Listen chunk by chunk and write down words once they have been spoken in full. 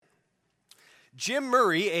Jim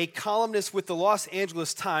Murray, a columnist with the Los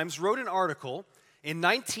Angeles Times, wrote an article in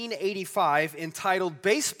 1985 entitled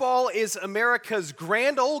 "Baseball is America's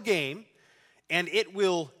Grand Old Game, and it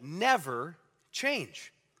will never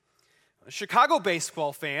change." Chicago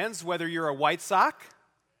baseball fans, whether you're a White Sox,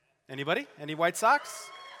 anybody? Any White Sox?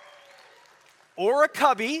 Or a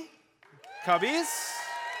Cubbies,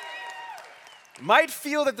 might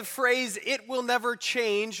feel that the phrase "it will never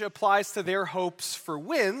change" applies to their hopes for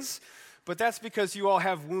wins, but that's because you all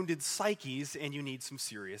have wounded psyches and you need some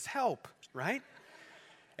serious help, right?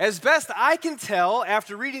 As best I can tell,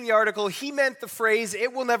 after reading the article, he meant the phrase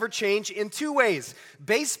 "it will never change" in two ways.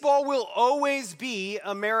 Baseball will always be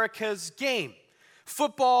America's game.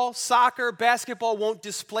 Football, soccer, basketball won't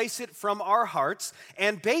displace it from our hearts,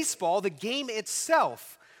 and baseball, the game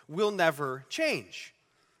itself, will never change.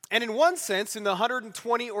 And in one sense, in the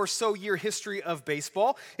 120 or so year history of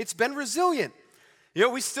baseball, it's been resilient. You know,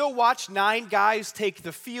 we still watch 9 guys take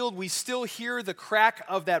the field. We still hear the crack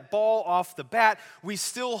of that ball off the bat. We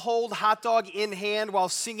still hold hot dog in hand while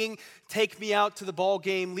singing "Take Me Out to the Ball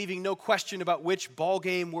Game," leaving no question about which ball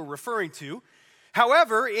game we're referring to.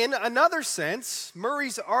 However, in another sense,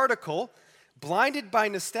 Murray's article, blinded by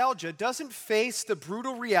nostalgia, doesn't face the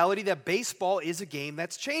brutal reality that baseball is a game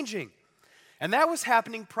that's changing. And that was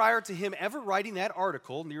happening prior to him ever writing that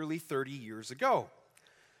article nearly 30 years ago.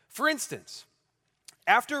 For instance,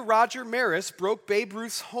 after Roger Maris broke Babe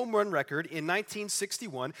Ruth's home run record in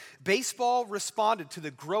 1961, baseball responded to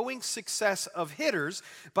the growing success of hitters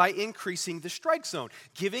by increasing the strike zone,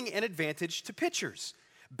 giving an advantage to pitchers.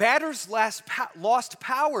 Batters lost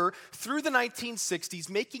power through the 1960s,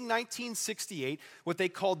 making 1968 what they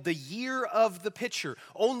called the year of the pitcher.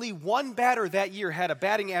 Only one batter that year had a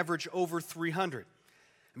batting average over 300.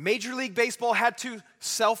 Major League Baseball had to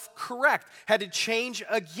self-correct, had to change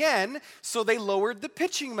again, so they lowered the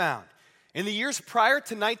pitching mound. In the years prior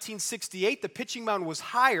to 1968, the pitching mound was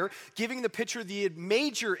higher, giving the pitcher the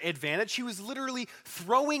major advantage. He was literally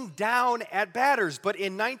throwing down at batters. But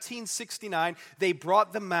in 1969, they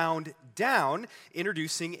brought the mound down,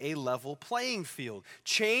 introducing a level playing field.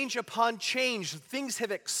 Change upon change, things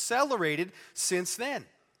have accelerated since then.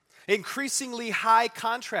 Increasingly high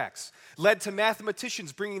contracts led to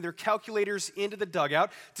mathematicians bringing their calculators into the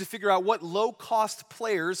dugout to figure out what low-cost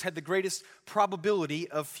players had the greatest probability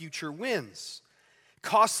of future wins.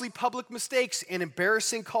 Costly public mistakes and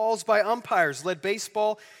embarrassing calls by umpires led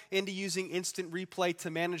baseball into using instant replay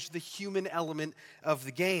to manage the human element of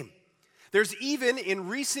the game. There's even, in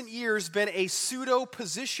recent years, been a pseudo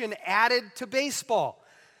position added to baseball.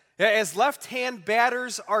 As left-hand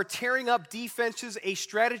batters are tearing up defenses, a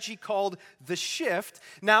strategy called the shift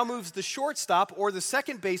now moves the shortstop or the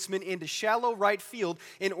second baseman into shallow right field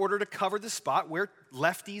in order to cover the spot where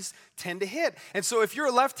lefties tend to hit. And so if you're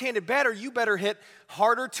a left-handed batter, you better hit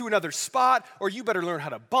harder to another spot, or you better learn how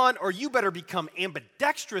to bunt, or you better become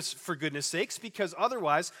ambidextrous, for goodness sakes, because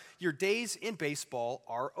otherwise your days in baseball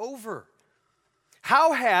are over.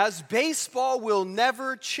 How has "baseball will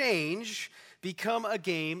never change" become a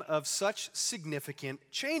game of such significant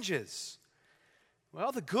changes?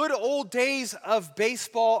 Well, the good old days of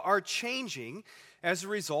baseball are changing as a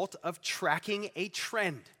result of tracking a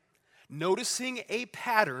trend, noticing a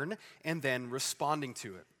pattern, and then responding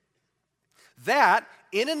to it. That,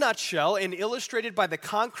 in a nutshell, and illustrated by the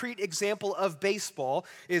concrete example of baseball,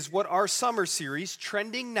 is what our summer series,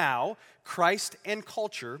 Trending Now, Christ and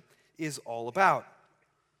Culture, is all about.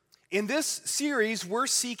 In this series, we're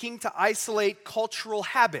seeking to isolate cultural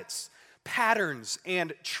habits, patterns,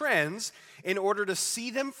 and trends in order to see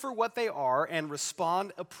them for what they are and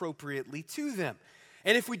respond appropriately to them.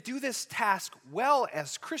 And if we do this task well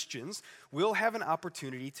as Christians, we'll have an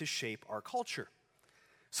opportunity to shape our culture.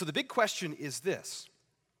 So the big question is this: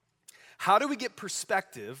 how do we get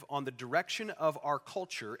perspective on the direction of our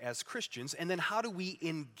culture as Christians, and then how do we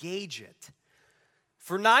engage it?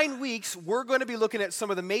 For 9 weeks, we're going to be looking at some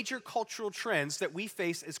of the major cultural trends that we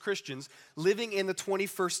face as Christians living in the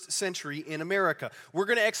 21st century in America. We're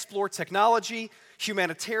going to explore technology,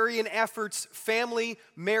 humanitarian efforts, family,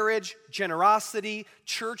 marriage, generosity,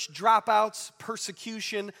 church dropouts,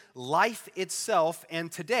 persecution, life itself,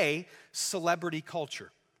 and today, celebrity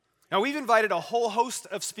culture. Now, we've invited a whole host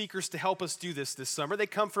of speakers to help us do this summer. They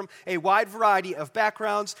come from a wide variety of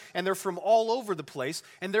backgrounds, and they're from all over the place,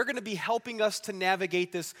 and they're going to be helping us to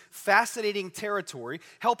navigate this fascinating territory,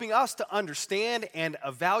 helping us to understand and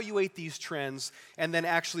evaluate these trends, and then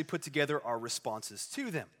actually put together our responses to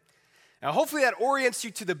them. Now, hopefully that orients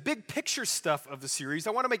you to the big picture stuff of the series.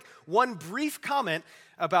 I want to make one brief comment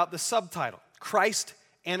about the subtitle, Christ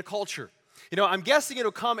and Culture. I'm guessing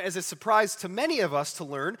it'll come as a surprise to many of us to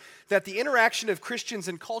learn that the interaction of Christians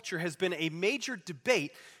and culture has been a major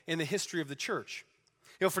debate in the history of the church.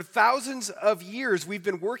 For thousands of years, we've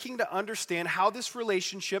been working to understand how this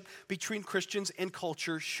relationship between Christians and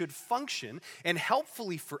culture should function. And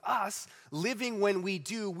helpfully for us, living when we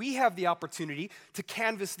do, we have the opportunity to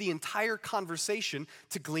canvass the entire conversation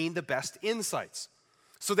to glean the best insights.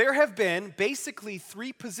 So there have been basically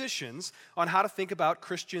three positions on how to think about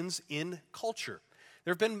Christians in culture.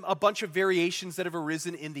 There have been a bunch of variations that have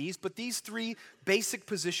arisen in these, but these three basic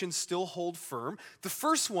positions still hold firm. The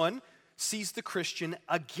first one sees the Christian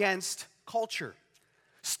against culture,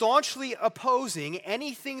 staunchly opposing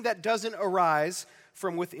anything that doesn't arise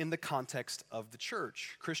from within the context of the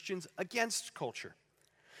church. Christians against culture.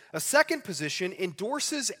 A second position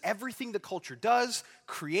endorses everything the culture does,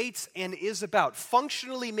 creates, and is about,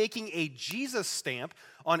 functionally making a Jesus stamp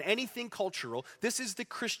on anything cultural. This is the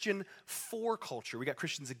Christian for culture. We got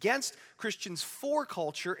Christians against, Christians for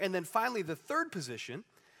culture, and then finally the third position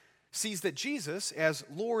sees that Jesus, as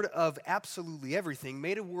Lord of absolutely everything,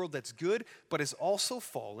 made a world that's good but is also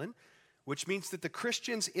fallen, which means that the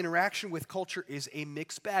Christian's interaction with culture is a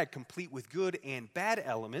mixed bag, complete with good and bad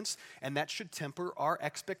elements, and that should temper our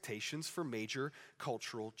expectations for major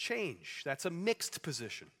cultural change. That's a mixed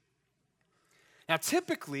position. Now,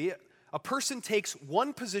 typically, a person takes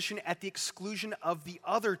one position at the exclusion of the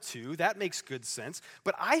other two. That makes good sense,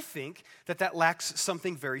 but I think that lacks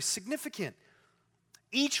something very significant.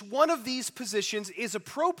 Each one of these positions is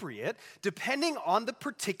appropriate depending on the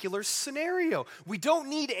particular scenario. We don't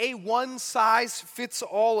need a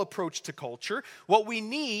one-size-fits-all approach to culture. What we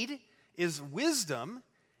need is wisdom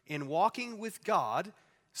in walking with God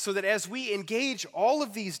so that as we engage all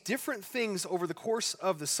of these different things over the course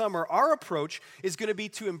of the summer, our approach is going to be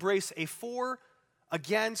to embrace a for,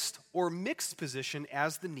 against, or mixed position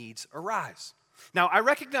as the needs arise. Now, I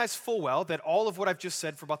recognize full well that all of what I've just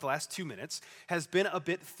said for about the last 2 minutes has been a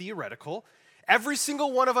bit theoretical. Every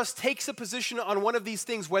single one of us takes a position on one of these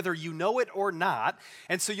things, whether you know it or not.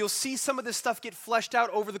 And so you'll see some of this stuff get fleshed out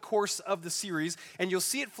over the course of the series, and you'll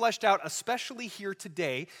see it fleshed out especially here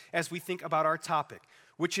today as we think about our topic,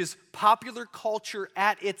 which is popular culture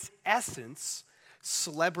at its essence,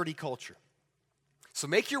 celebrity culture. So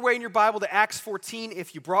make your way in your Bible to Acts 14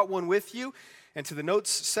 if you brought one with you, and to the notes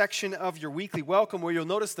section of your weekly welcome, where you'll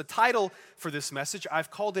notice the title for this message. I've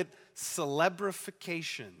called it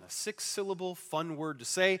Celebrification, a 6-syllable fun word to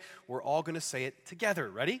say. We're all going to say it together.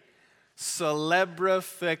 Ready?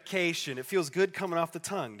 Celebrification. It feels good coming off the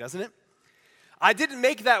tongue, doesn't it? I didn't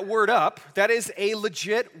make that word up. That is a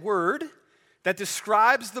legit word that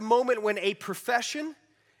describes the moment when a profession,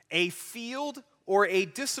 a field, or a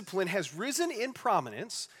discipline has risen in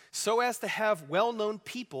prominence so as to have well-known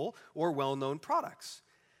people or well-known products.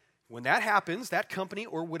 When that happens, that company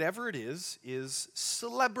or whatever it is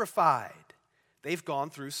celebrified. They've gone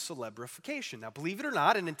through celebrification. Now, believe it or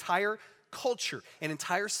not, an entire culture, an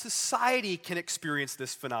entire society can experience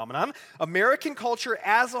this phenomenon. American culture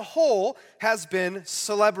as a whole has been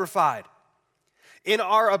celebrified. In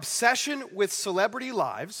our obsession with celebrity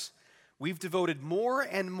lives, we've devoted more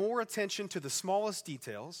and more attention to the smallest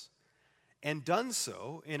details and done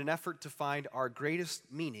so in an effort to find our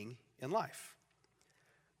greatest meaning in life.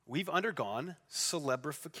 We've undergone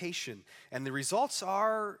celebrification, and the results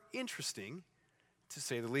are interesting, to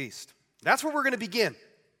say the least. That's where we're going to begin,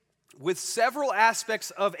 with several aspects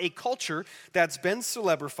of a culture that's been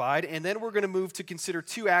celebrified, and then we're going to move to consider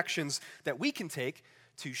 2 actions that we can take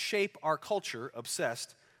to shape our culture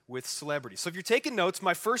obsessed with celebrity. So if you're taking notes,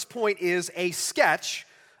 my first point is a sketch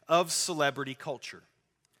of celebrity culture.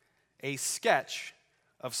 A sketch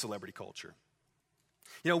of celebrity culture.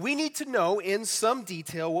 We need to know in some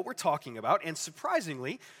detail what we're talking about, and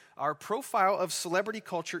surprisingly, our profile of celebrity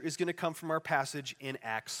culture is going to come from our passage in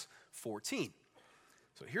Acts 14.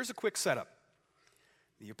 So here's a quick setup.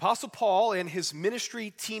 The Apostle Paul and his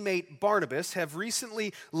ministry teammate Barnabas have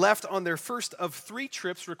recently left on their first of 3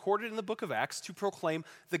 trips recorded in the book of Acts to proclaim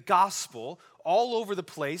the gospel all over the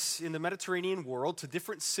place in the Mediterranean world to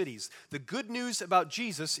different cities. The good news about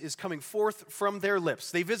Jesus is coming forth from their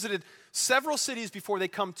lips. They visited several cities before they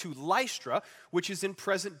come to Lystra, which is in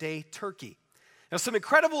present-day Turkey. Now, some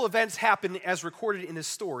incredible events happen as recorded in this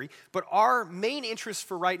story, but our main interest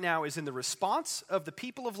for right now is in the response of the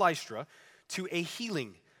people of Lystra to a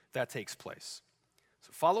healing that takes place. So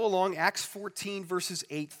follow along, Acts 14, verses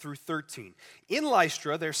 8 through 13. In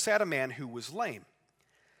Lystra, there sat a man who was lame.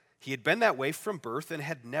 He had been that way from birth and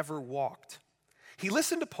had never walked. He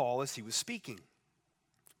listened to Paul as he was speaking.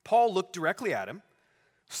 Paul looked directly at him,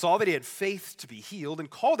 saw that he had faith to be healed, and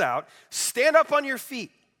called out, "Stand up on your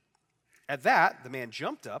feet." At that, the man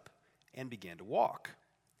jumped up and began to walk.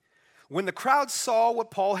 When the crowd saw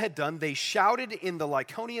what Paul had done, they shouted in the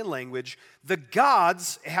Lycaonian language, "The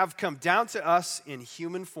gods have come down to us in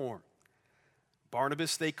human form."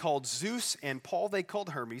 Barnabas they called Zeus, and Paul they called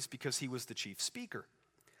Hermes because he was the chief speaker.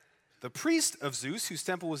 The priest of Zeus, whose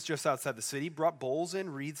temple was just outside the city, brought bowls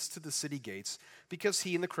and wreaths to the city gates because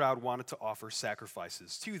he and the crowd wanted to offer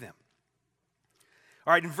sacrifices to them.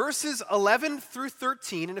 All right, in verses 11 through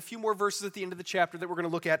 13, and a few more verses at the end of the chapter that we're going to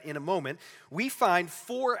look at in a moment, we find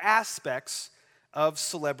four aspects of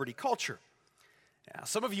celebrity culture. Now,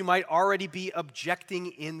 some of you might already be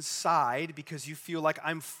objecting inside because you feel like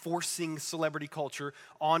I'm forcing celebrity culture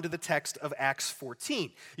onto the text of Acts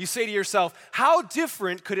 14. You say to yourself, how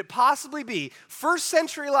different could it possibly be, first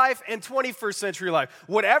century life and 21st century life?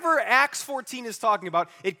 Whatever Acts 14 is talking about,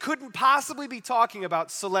 it couldn't possibly be talking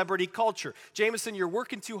about celebrity culture. Jameson, you're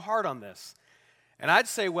working too hard on this. And I'd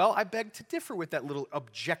say, well, I beg to differ with that little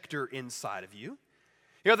objector inside of you.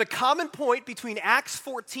 You know, the common point between Acts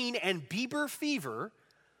 14 and Bieber fever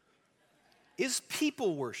is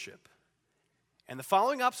people worship. And the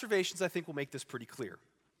following observations, I think, will make this pretty clear.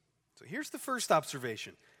 So here's the first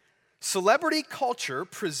observation. Celebrity culture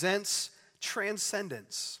presents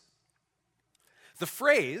transcendence. The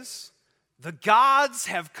phrase, "the gods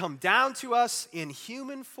have come down to us in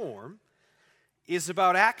human form," is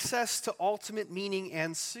about access to ultimate meaning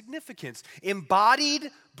and significance.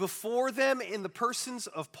 Embodied before them in the persons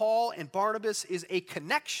of Paul and Barnabas is a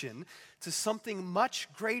connection to something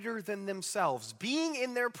much greater than themselves. Being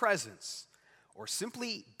in their presence, or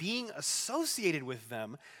simply being associated with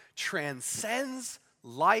them, transcends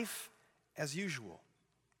life as usual.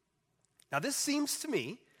 Now, this seems to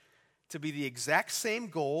me to be the exact same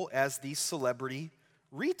goal as the celebrity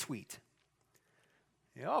retweet.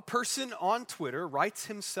 You know, a person on Twitter writes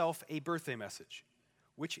himself a birthday message,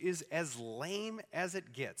 which is as lame as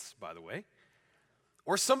it gets, by the way.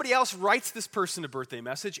 Or somebody else writes this person a birthday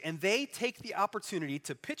message, and they take the opportunity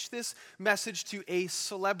to pitch this message to a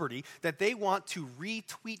celebrity that they want to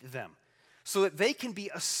retweet them so that they can be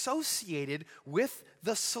associated with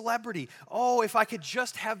the celebrity. Oh, if I could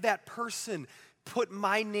just have that person put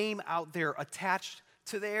my name out there attached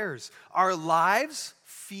to theirs. Our lives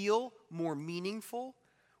feel more meaningful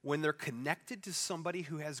when they're connected to somebody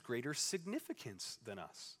who has greater significance than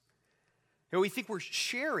us. You know, we think we're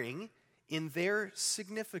sharing in their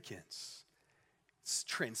significance. It's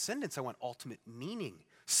transcendence. I want ultimate meaning.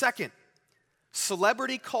 Second,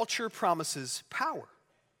 celebrity culture promises power.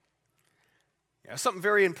 You know, something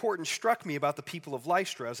very important struck me about the people of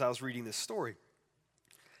Lystra as I was reading this story.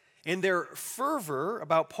 In their fervor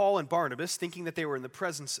about Paul and Barnabas, thinking that they were in the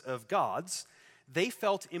presence of gods, they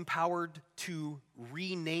felt empowered to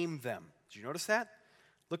rename them. Did you notice that?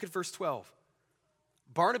 Look at verse 12.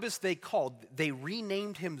 Barnabas they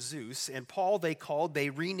renamed him Zeus, and Paul they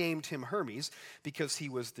renamed him Hermes because he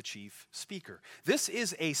was the chief speaker. This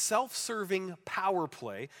is a self-serving power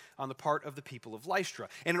play on the part of the people of Lystra.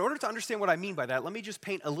 And in order to understand what I mean by that, let me just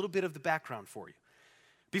paint a little bit of the background for you.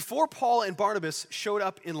 Before Paul and Barnabas showed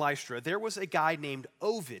up in Lystra, there was a guy named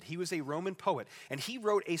Ovid. He was a Roman poet, and he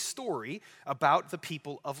wrote a story about the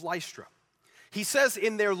people of Lystra. He says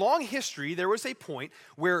in their long history, there was a point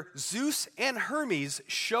where Zeus and Hermes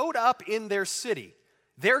showed up in their city.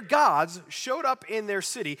 Their gods showed up in their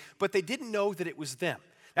city, but they didn't know that it was them.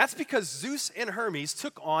 That's because Zeus and Hermes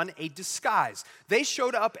took on a disguise. They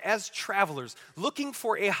showed up as travelers, looking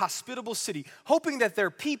for a hospitable city, hoping that their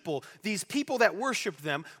people, these people that worshiped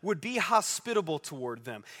them, would be hospitable toward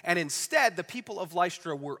them. And instead, the people of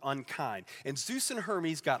Lystra were unkind. And Zeus and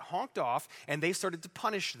Hermes got honked off, and they started to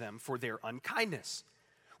punish them for their unkindness.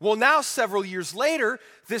 Well, now, several years later,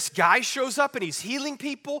 this guy shows up and he's healing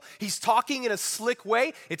people. He's talking in a slick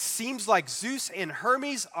way. It seems like Zeus and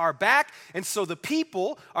Hermes are back. And so the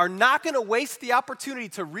people are not going to waste the opportunity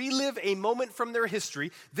to relive a moment from their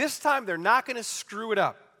history. This time, they're not going to screw it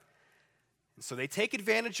up. And so they take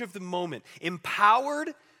advantage of the moment,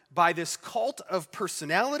 empowered by this cult of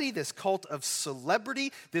personality, this cult of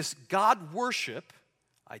celebrity, this God worship,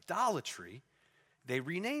 idolatry. They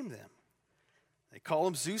rename them. They call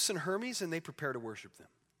them Zeus and Hermes, and they prepare to worship them.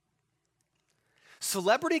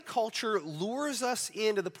 Celebrity culture lures us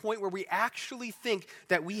in to the point where we actually think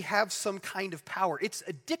that we have some kind of power. It's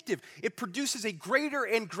addictive. It produces a greater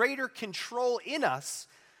and greater control in us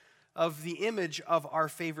of the image of our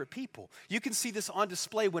favorite people. You can see this on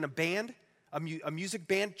display when a music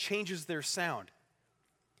band changes their sound.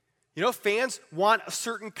 You know, fans want a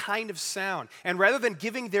certain kind of sound. And rather than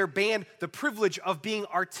giving their band the privilege of being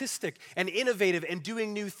artistic and innovative and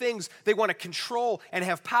doing new things, they want to control and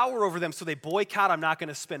have power over them. So they boycott, I'm not going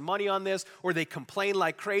to spend money on this, or they complain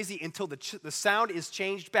like crazy until the sound is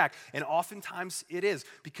changed back. And oftentimes it is,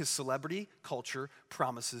 because celebrity culture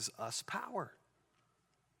promises us power.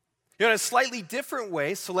 You know, in a slightly different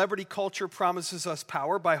way, celebrity culture promises us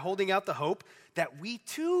power by holding out the hope that we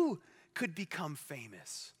too could become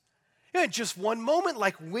famous. In just one moment,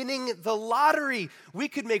 like winning the lottery, we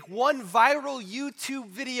could make one viral YouTube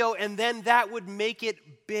video and then that would make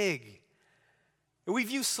it big. We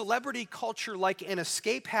view celebrity culture like an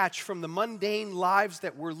escape hatch from the mundane lives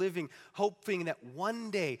that we're living, hoping that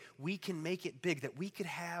one day we can make it big, that we could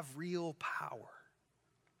have real power.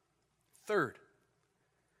 Third,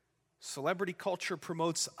 celebrity culture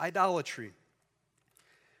promotes idolatry.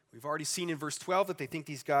 We've already seen in verse 12 that they think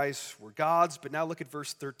these guys were gods, but now look at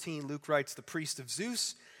verse 13. Luke writes, the priest of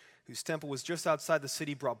Zeus, whose temple was just outside the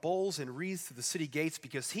city, brought bowls and wreaths to the city gates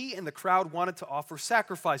because he and the crowd wanted to offer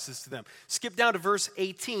sacrifices to them. Skip down to verse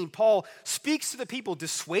 18. Paul speaks to the people,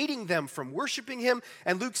 dissuading them from worshiping him,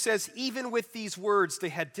 and Luke says, even with these words, they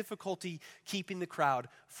had difficulty keeping the crowd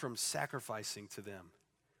from sacrificing to them.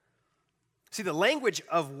 See, the language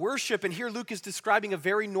of worship, and here Luke is describing a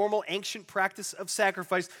very normal ancient practice of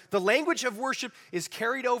sacrifice. The language of worship is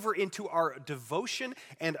carried over into our devotion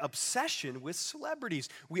and obsession with celebrities.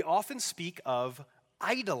 We often speak of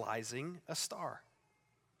idolizing a star.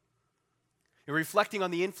 In reflecting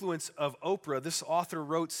on the influence of Oprah, this author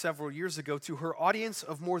wrote several years ago to her audience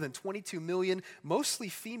of more than 22 million, mostly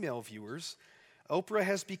female viewers, Oprah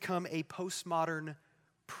has become a postmodern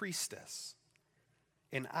priestess,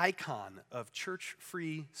 an icon of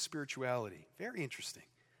church-free spirituality. Very interesting.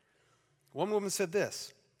 One woman said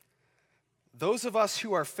this, those of us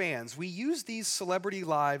who are fans, we use these celebrity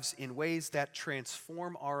lives in ways that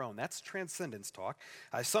transform our own. That's transcendence talk.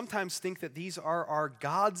 I sometimes think that these are our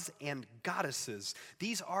gods and goddesses.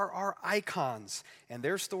 These are our icons, and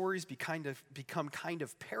their stories become kind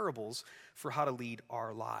of parables for how to lead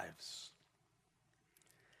our lives.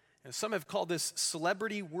 And some have called this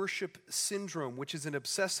celebrity worship syndrome, which is an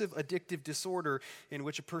obsessive addictive disorder in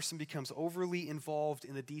which a person becomes overly involved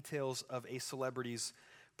in the details of a celebrity's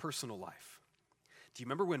personal life. Do you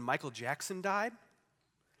remember when Michael Jackson died?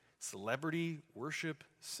 Celebrity worship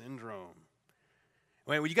syndrome.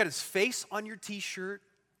 When you got his face on your t-shirt,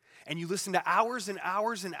 and you listen to hours and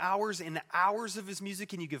hours and hours and hours of his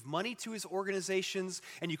music, and you give money to his organizations,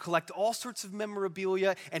 and you collect all sorts of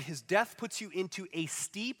memorabilia, and his death puts you into a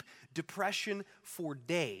steep depression for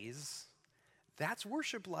days, that's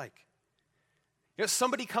worship like. You know,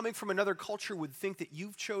 somebody coming from another culture would think that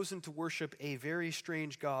you've chosen to worship a very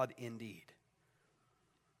strange God indeed.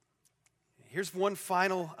 Here's one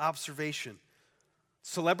final observation.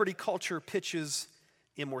 Celebrity culture pitches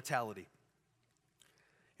immortality.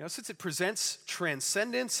 You know, since it presents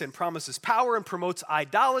transcendence and promises power and promotes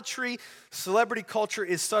idolatry, celebrity culture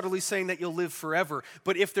is subtly saying that you'll live forever.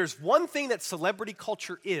 But if there's one thing that celebrity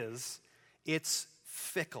culture is, it's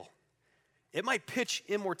fickle. It might pitch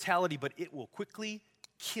immortality, but it will quickly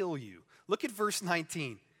kill you. Look at verse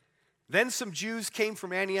 19. Then some Jews came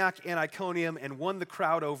from Antioch and Iconium and won the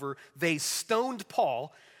crowd over. They stoned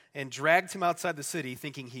Paul and dragged him outside the city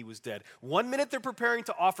thinking he was dead. 1 minute they're preparing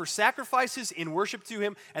to offer sacrifices in worship to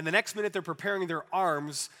him, and the next minute they're preparing their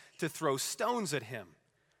arms to throw stones at him.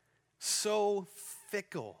 So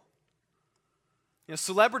fickle. You know,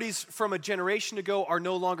 celebrities from a generation ago are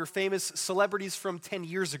no longer famous. Celebrities from 10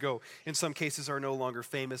 years ago, in some cases, are no longer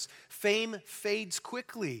famous. Fame fades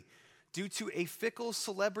quickly due to a fickle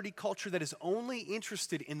celebrity culture that is only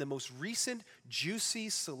interested in the most recent, juicy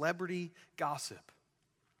celebrity gossip.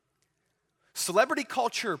 Celebrity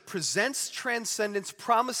culture presents transcendence,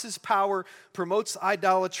 promises power, promotes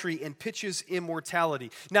idolatry, and pitches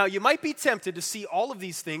immortality. Now, you might be tempted to see all of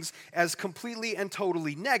these things as completely and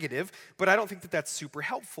totally negative, but I don't think that that's super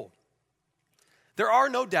helpful. There are,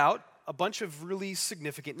 no doubt, a bunch of really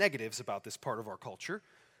significant negatives about this part of our culture.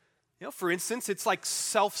 You know, for instance, it's like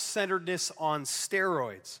self-centeredness on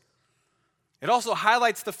steroids. It also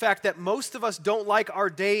highlights the fact that most of us don't like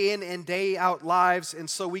our day in and day out lives, and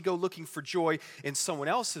so we go looking for joy in someone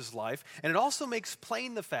else's life. And it also makes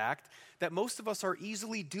plain the fact that most of us are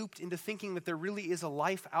easily duped into thinking that there really is a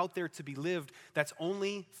life out there to be lived that's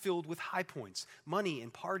only filled with high points, money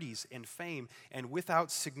and parties and fame, and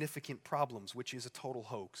without significant problems, which is a total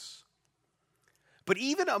hoax. But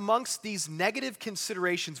even amongst these negative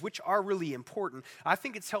considerations, which are really important, I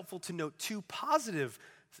think it's helpful to note two positive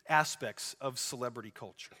aspects of celebrity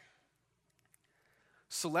culture.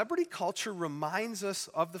 Celebrity culture reminds us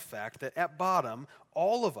of the fact that at bottom,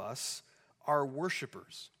 all of us are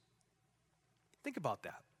worshipers. Think about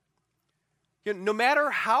that. No matter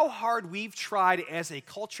how hard we've tried as a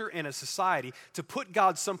culture and a society to put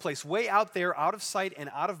God someplace way out there, out of sight and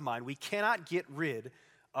out of mind, we cannot get rid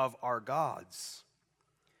of our gods.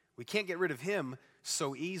 We can't get rid of him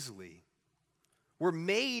so easily. We're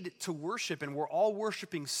made to worship, and we're all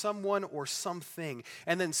worshiping someone or something.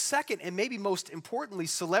 And then second, and maybe most importantly,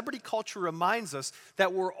 celebrity culture reminds us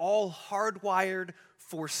that we're all hardwired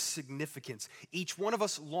for significance. Each one of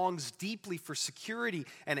us longs deeply for security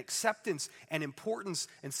and acceptance and importance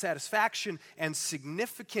and satisfaction and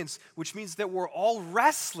significance, which means that we're all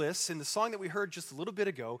restless in the song that we heard just a little bit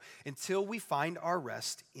ago until we find our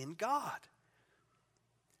rest in God.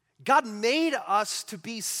 God made us to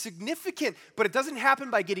be significant, but it doesn't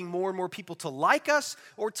happen by getting more and more people to like us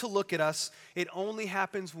or to look at us. It only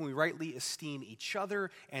happens when we rightly esteem each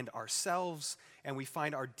other and ourselves, and we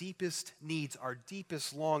find our deepest needs, our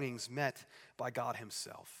deepest longings met by God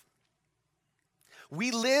himself.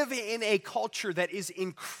 We live in a culture that is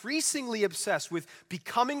increasingly obsessed with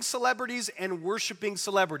becoming celebrities and worshiping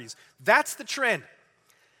celebrities. That's the trend.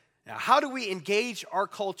 Now, how do we engage our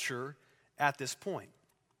culture at this point?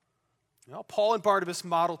 Well, Paul and Barnabas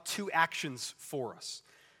model two actions for us.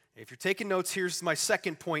 If you're taking notes, here's my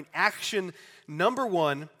second point. Action number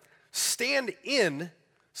one, stand in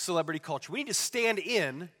celebrity culture. We need to stand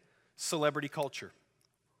in celebrity culture.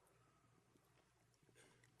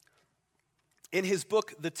 In his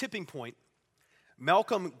book, The Tipping Point,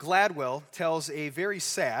 Malcolm Gladwell tells a very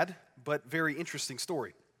sad but very interesting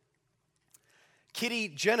story. Kitty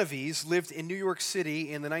Genovese lived in New York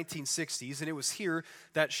City in the 1960s, and it was here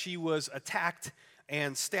that she was attacked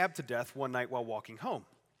and stabbed to death one night while walking home.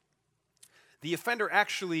 The offender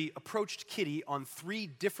actually approached Kitty on 3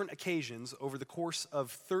 different occasions over the course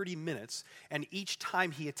of 30 minutes, and each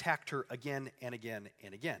time he attacked her again and again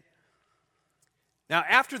and again. Now,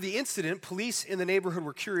 after the incident, police in the neighborhood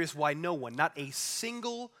were curious why no one, not a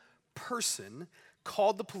single person,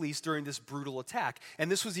 called the police during this brutal attack.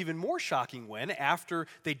 And this was even more shocking when, after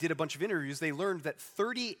they did a bunch of interviews, they learned that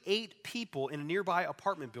 38 people in a nearby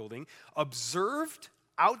apartment building observed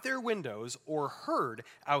out their windows or heard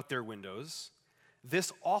out their windows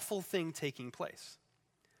this awful thing taking place.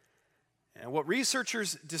 And what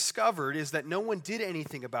researchers discovered is that no one did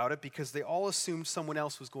anything about it because they all assumed someone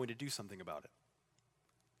else was going to do something about it.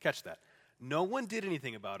 Catch that. No one did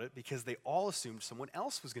anything about it because they all assumed someone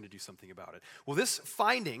else was going to do something about it. Well, this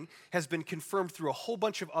finding has been confirmed through a whole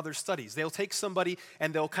bunch of other studies. They'll take somebody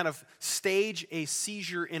and they'll kind of stage a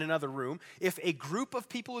seizure in another room. If a group of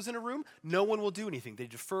people is in a room, no one will do anything. They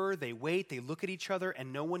defer, they wait, they look at each other,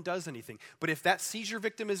 and no one does anything. But if that seizure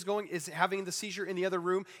victim is having the seizure in the other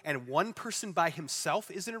room and one person by himself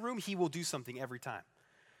is in a room, he will do something every time.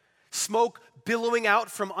 Smoke billowing out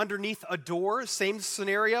from underneath a door, same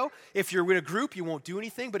scenario. If you're in a group, you won't do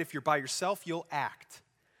anything, but if you're by yourself, you'll act.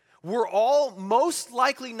 We're all most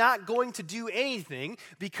likely not going to do anything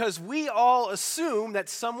because we all assume that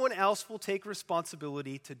someone else will take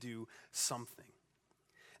responsibility to do something.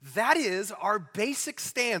 That is our basic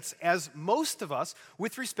stance as most of us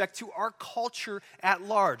with respect to our culture at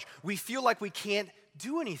large. We feel like we can't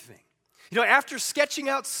do anything. You know, after sketching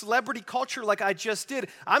out celebrity culture like I just did,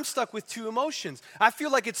 I'm stuck with 2 emotions. I feel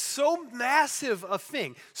like it's so massive a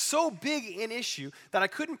thing, so big an issue that I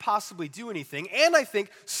couldn't possibly do anything, and I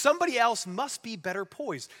think somebody else must be better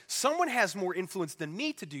poised. Someone has more influence than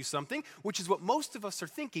me to do something, which is what most of us are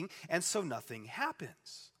thinking, and so nothing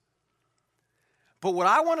happens. But what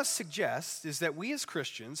I want to suggest is that we as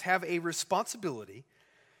Christians have a responsibility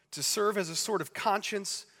to serve as a sort of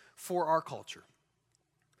conscience for our culture,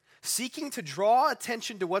 seeking to draw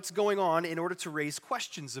attention to what's going on in order to raise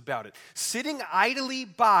questions about it. Sitting idly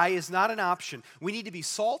by is not an option. We need to be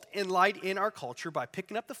salt and light in our culture by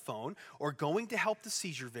picking up the phone or going to help the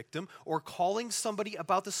seizure victim or calling somebody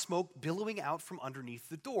about the smoke billowing out from underneath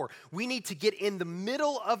the door. We need to get in the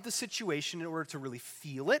middle of the situation in order to really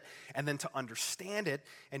feel it and then to understand it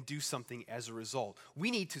and do something as a result.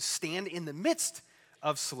 We need to stand in the midst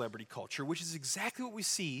of celebrity culture, which is exactly what we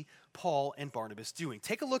see Paul and Barnabas doing.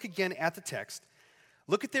 Take a look again at the text.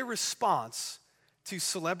 Look at their response to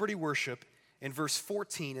celebrity worship in verse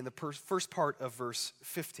 14 and the first part of verse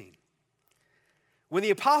 15. When the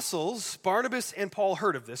apostles, Barnabas and Paul,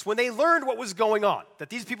 heard of this, when they learned what was going on, that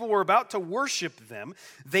these people were about to worship them,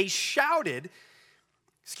 they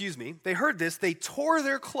heard this, they tore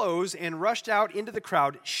their clothes and rushed out into the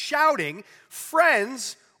crowd, shouting,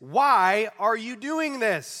 "Friends, why are you doing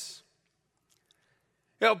this?"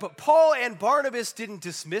 But Paul and Barnabas didn't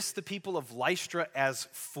dismiss the people of Lystra as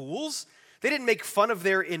fools. They didn't make fun of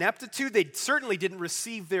their ineptitude. They certainly didn't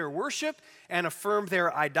receive their worship and affirm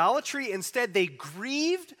their idolatry. Instead, they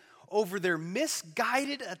grieved over their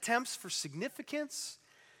misguided attempts for significance,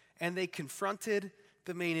 and they confronted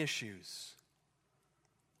the main issues.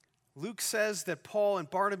 Luke says that Paul and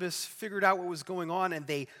Barnabas figured out what was going on, and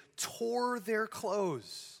they tore their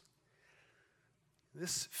clothes.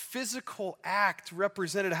 This physical act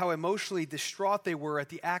represented how emotionally distraught they were at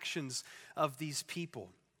the actions of these people.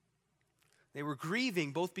 They were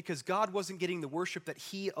grieving both because God wasn't getting the worship that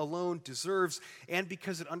he alone deserves and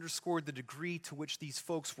because it underscored the degree to which these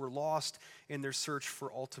folks were lost in their search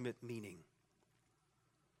for ultimate meaning.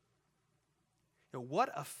 Now, what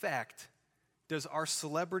effect does our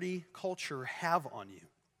celebrity culture have on you?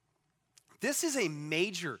 This is a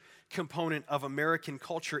major component of American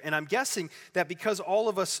culture, and I'm guessing that because all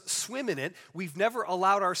of us swim in it, we've never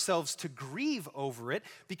allowed ourselves to grieve over it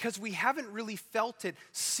because we haven't really felt it,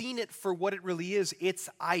 seen it for what it really is. It's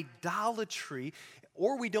idolatry,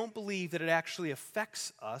 or we don't believe that it actually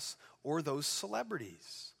affects us or those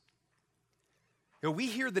celebrities. You know, we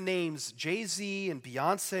hear the names Jay-Z and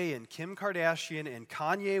Beyonce and Kim Kardashian and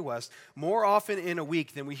Kanye West more often in a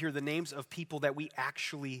week than we hear the names of people that we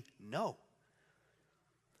actually know.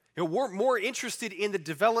 You know, we're more interested in the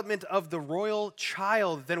development of the royal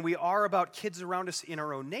child than we are about kids around us in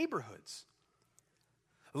our own neighborhoods.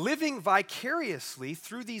 Living vicariously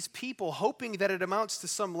through these people, hoping that it amounts to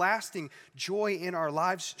some lasting joy in our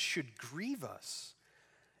lives, should grieve us,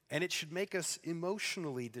 and it should make us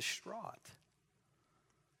emotionally distraught.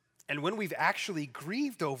 And when we've actually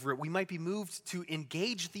grieved over it, we might be moved to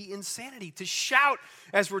engage the insanity, to shout,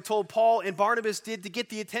 as we're told Paul and Barnabas did, to get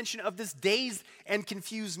the attention of this dazed and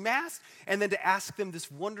confused mass, and then to ask them this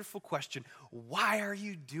wonderful question: why are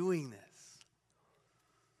you doing this?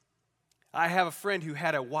 I have a friend who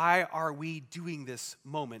had a "why are we doing this"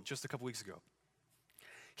 moment just a couple weeks ago.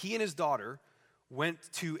 He and his daughter went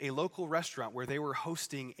to a local restaurant where they were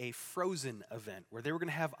hosting a Frozen event, where they were going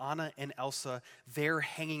to have Anna and Elsa there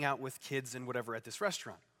hanging out with kids and whatever at this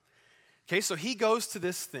restaurant. Okay, so he goes to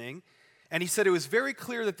this thing, and he said it was very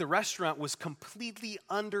clear that the restaurant was completely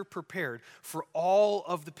underprepared for all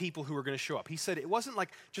of the people who were going to show up. He said it wasn't like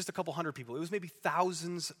just a couple hundred people. It was maybe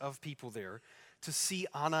thousands of people there to see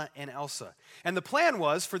Anna and Elsa. And the plan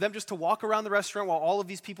was for them just to walk around the restaurant while all of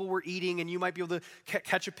these people were eating, and you might be able to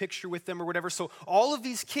catch a picture with them or whatever. So all of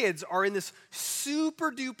these kids are in this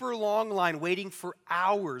super duper long line waiting for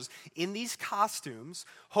hours in these costumes,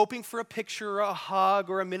 hoping for a picture or a hug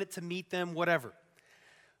or a minute to meet them, whatever.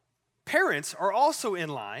 Parents are also in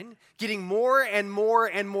line, getting more and more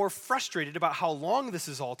and more frustrated about how long this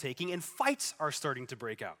is all taking, and fights are starting to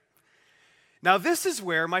break out. Now, this is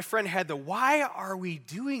where my friend had the "why are we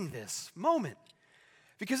doing this" moment.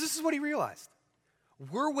 Because this is what he realized.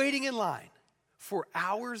 We're waiting in line for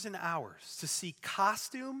hours and hours to see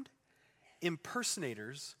costumed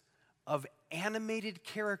impersonators of animated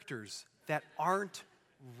characters that aren't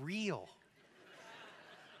real.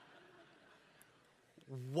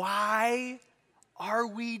 Why are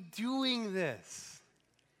we doing this?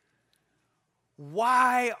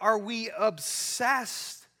 Why are we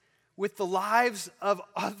obsessed with the lives of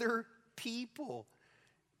other people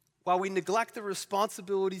while we neglect the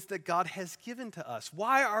responsibilities that God has given to us?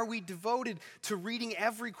 Why are we devoted to reading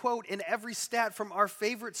every quote and every stat from our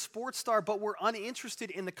favorite sports star, but we're uninterested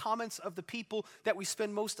in the comments of the people that we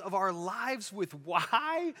spend most of our lives with?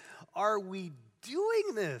 Why are we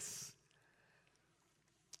doing this?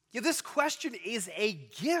 Yeah, this question is a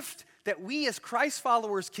gift that we as Christ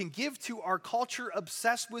followers can give to our culture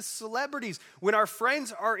obsessed with celebrities. When our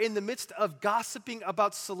friends are in the midst of gossiping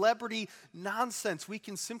about celebrity nonsense, we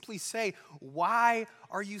can simply say, "Why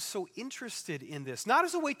are you so interested in this?" Not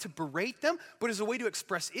as a way to berate them, but as a way to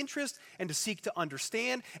express interest and to seek to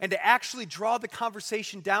understand and to actually draw the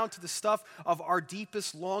conversation down to the stuff of our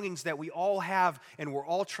deepest longings that we all have and we're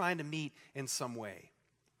all trying to meet in some way.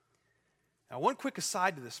 Now, one quick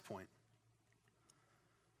aside to this point.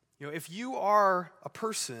 You know, if you are a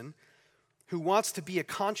person who wants to be a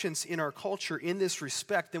conscience in our culture in this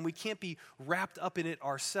respect, then we can't be wrapped up in it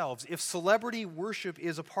ourselves. If celebrity worship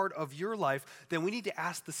is a part of your life, then we need to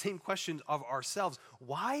ask the same questions of ourselves.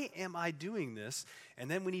 Why am I doing this?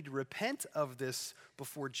 And then we need to repent of this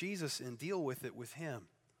before Jesus and deal with it with him.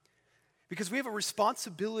 Because we have a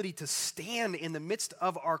responsibility to stand in the midst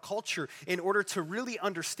of our culture in order to really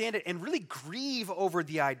understand it and really grieve over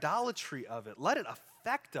the idolatry of it. Let it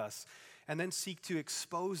affect us, and then seek to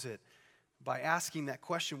expose it by asking that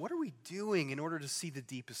question: what are we doing in order to see the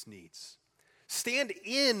deepest needs? stand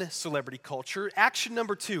in celebrity culture. Action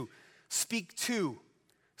number 2, speak to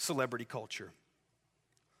celebrity culture.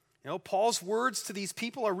 Paul's words to these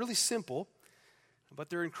people are really simple, but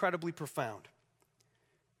they're incredibly profound.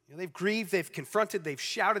 They've grieved, they've confronted, they've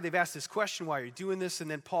shouted, they've asked this question, why are you doing this? And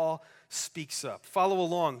then Paul speaks up. Follow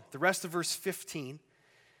along the rest of verse 15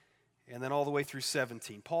 and then all the way through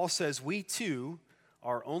 17. Paul says, we too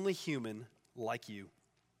are only human like you.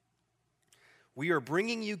 We are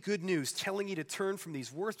bringing you good news, telling you to turn from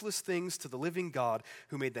these worthless things to the living God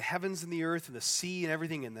who made the heavens and the earth and the sea and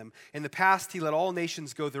everything in them. In the past, he let all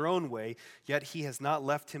nations go their own way, yet he has not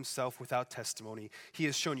left himself without testimony. He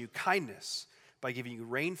has shown you kindness by giving you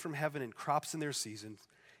rain from heaven and crops in their seasons.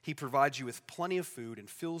 He provides you with plenty of food and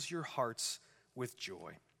fills your hearts with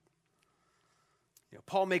joy.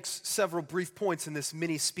 Paul makes several brief points in this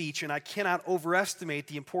mini speech, and I cannot overestimate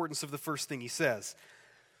the importance of the first thing he says.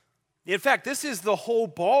 In fact, this is the whole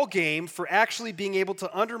ball game for actually being able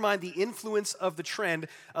to undermine the influence of the trend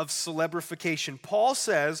of celebrification. Paul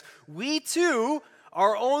says, we too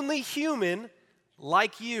are only human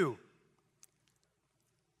like you.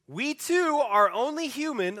 We too are only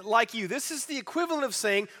human like you. This is the equivalent of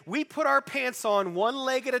saying we put our pants on one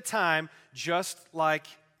leg at a time just like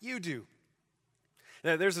you do.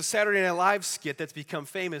 Now, there's a Saturday Night Live skit that's become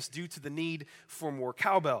famous due to the need for more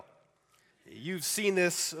cowbell. You've seen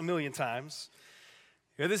this a million times.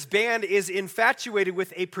 This band is infatuated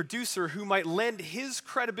with a producer who might lend his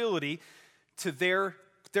credibility to their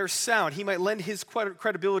sound. He might lend his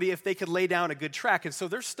credibility if they could lay down a good track. And so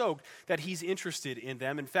they're stoked that he's interested in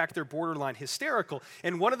them. In fact, they're borderline hysterical.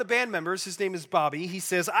 And one of the band members, his name is Bobby, he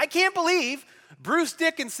says, I can't believe Bruce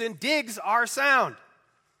Dickinson digs our sound.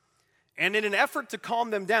 And in an effort to calm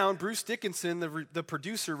them down, Bruce Dickinson, the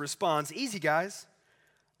producer, responds, easy guys,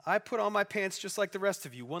 I put on my pants just like the rest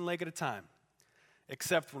of you, one leg at a time.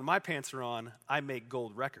 Except when my pants are on, I make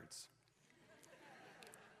gold records.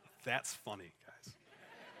 That's funny, guys.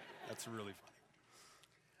 That's really funny.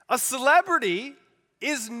 A celebrity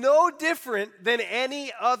is no different than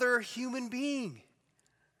any other human being.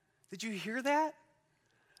 Did you hear that?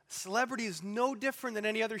 A celebrity is no different than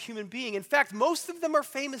any other human being. In fact, most of them are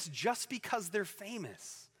famous just because they're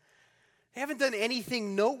famous. They haven't done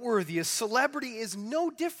anything noteworthy. A celebrity is no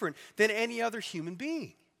different than any other human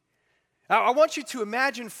being. Now, I want you to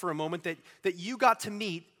imagine for a moment that you got to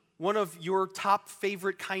meet one of your top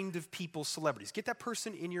favorite kind of people, celebrities. Get that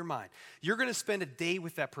person in your mind. You're going to spend a day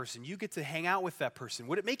with that person. You get to hang out with that person.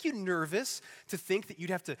 Would it make you nervous to think that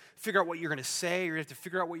you'd have to figure out what you're going to say, or you have to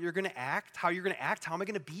figure out what you're going to act, how you're going to act, how am I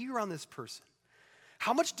going to be around this person?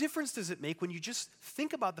 How much difference does it make when you just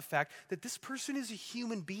think about the fact that this person is a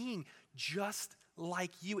human being just like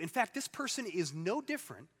you? In fact, this person is no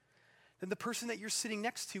different than the person that you're sitting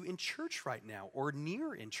next to in church right now or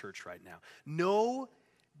near in church right now. No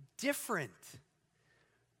different.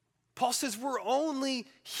 Paul says we're only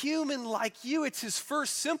human like you. It's his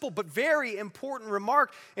first simple but very important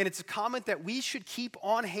remark, and it's a comment that we should keep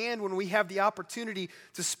on hand when we have the opportunity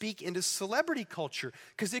to speak into celebrity culture,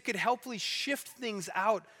 because it could helpfully shift things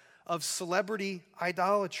out of celebrity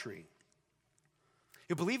idolatry.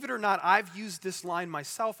 Believe it or not, I've used this line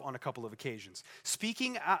myself on a couple of occasions.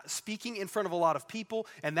 Speaking in front of a lot of people,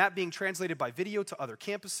 and that being translated by video to other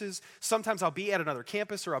campuses. Sometimes I'll be at another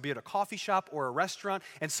campus, or I'll be at a coffee shop or a restaurant,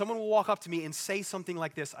 and someone will walk up to me and say something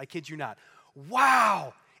like this, I kid you not,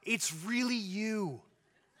 wow, it's really you.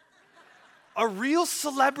 A real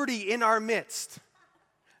celebrity in our midst.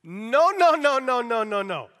 No.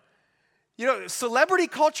 Celebrity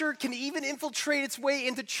culture can even infiltrate its way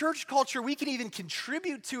into church culture. We can even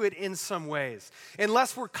contribute to it in some ways.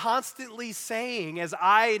 Unless we're constantly saying, as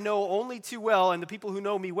I know only too well, and the people who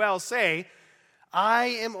know me well say, I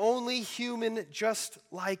am only human just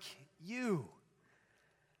like you.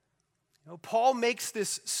 Paul makes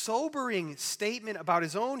this sobering statement about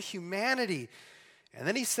his own humanity. And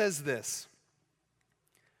then he says this.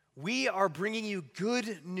 We are bringing you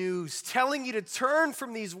good news, telling you to turn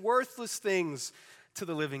from these worthless things to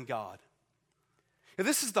the living God. Now,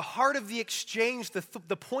 this is the heart of the exchange,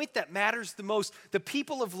 the point that matters the most. The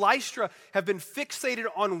people of Lystra have been fixated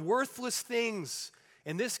on worthless things,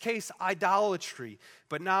 in this case, idolatry.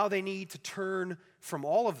 But now they need to turn from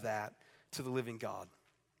all of that to the living God.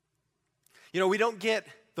 We don't get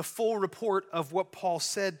the full report of what Paul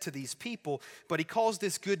said to these people, but he calls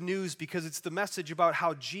this good news because it's the message about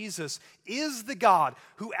how Jesus is the God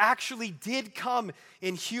who actually did come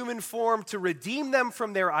in human form to redeem them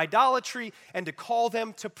from their idolatry and to call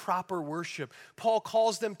them to proper worship. Paul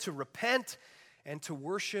calls them to repent and to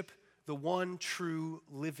worship the one true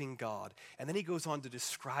living God. And then he goes on to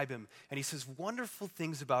describe him, and he says wonderful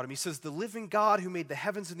things about him. He says, the living God who made the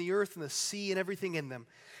heavens and the earth and the sea and everything in them.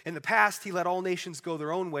 In the past, he let all nations go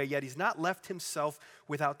their own way, yet he's not left himself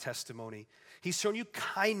without testimony. He's shown you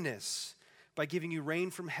kindness by giving you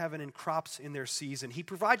rain from heaven and crops in their season. He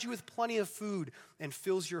provides you with plenty of food and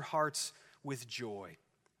fills your hearts with joy.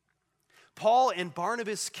 Paul and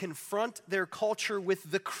Barnabas confront their culture with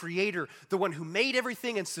the Creator, the one who made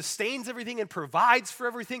everything and sustains everything and provides for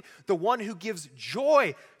everything, the one who gives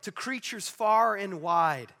joy to creatures far and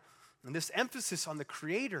wide. And this emphasis on the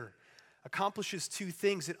Creator accomplishes two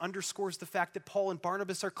things. It underscores the fact that Paul and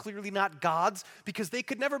Barnabas are clearly not gods because they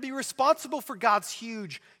could never be responsible for God's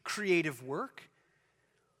huge creative work.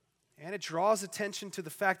 And it draws attention to the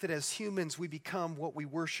fact that as humans we become what we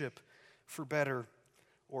worship, for better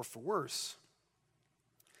or for worse.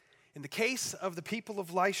 In the case of the people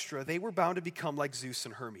of Lystra, they were bound to become like Zeus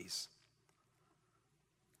and Hermes.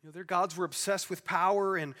 Their gods were obsessed with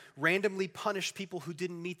power and randomly punished people who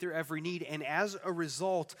didn't meet their every need. And as a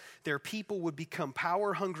result, their people would become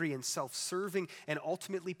power hungry and self-serving and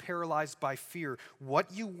ultimately paralyzed by fear.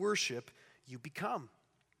 What you worship, you become.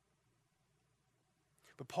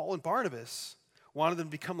 But Paul and Barnabas wanted them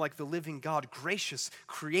to become like the living God, gracious,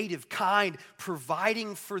 creative, kind,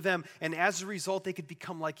 providing for them. And as a result, they could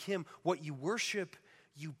become like him. What you worship,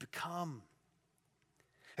 you become.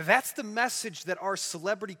 That's the message that our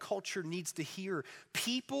celebrity culture needs to hear.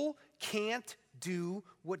 People can't do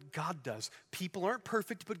what God does. People aren't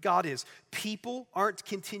perfect, but God is. People aren't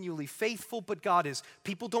continually faithful, but God is.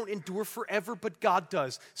 People don't endure forever, but God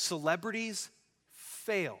does. Celebrities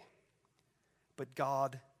fail, but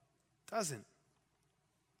God doesn't.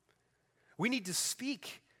 We need to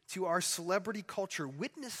speak to our celebrity culture,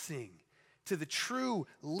 witnessing to the true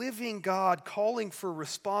living God, calling for a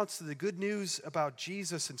response to the good news about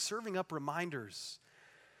Jesus and serving up reminders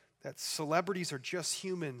that celebrities are just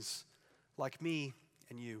humans like me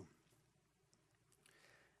and you.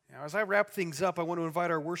 Now, as I wrap things up, I want to invite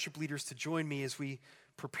our worship leaders to join me as we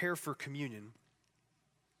prepare for communion.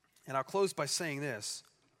 And I'll close by saying this.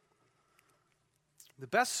 The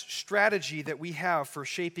best strategy that we have for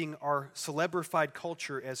shaping our celebrified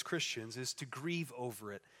culture as Christians is to grieve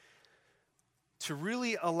over it, to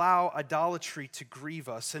really allow idolatry to grieve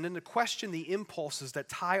us, and then to question the impulses that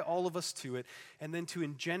tie all of us to it, and then to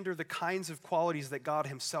engender the kinds of qualities that God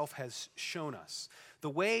himself has shown us. The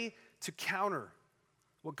way to counter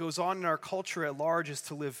what goes on in our culture at large is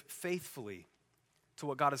to live faithfully to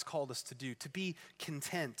what God has called us to do, to be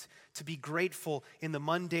content, to be grateful in the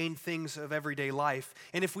mundane things of everyday life.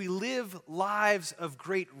 And if we live lives of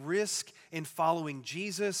great risk in following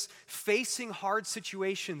Jesus, facing hard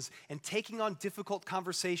situations and taking on difficult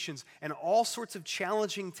conversations and all sorts of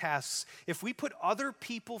challenging tasks, if we put other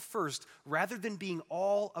people first rather than being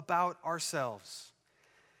all about ourselves,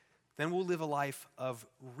 then we'll live a life of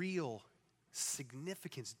real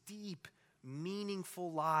significance, deep,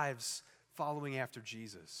 meaningful lives following after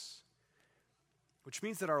Jesus, which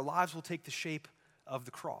means that our lives will take the shape of the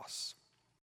cross.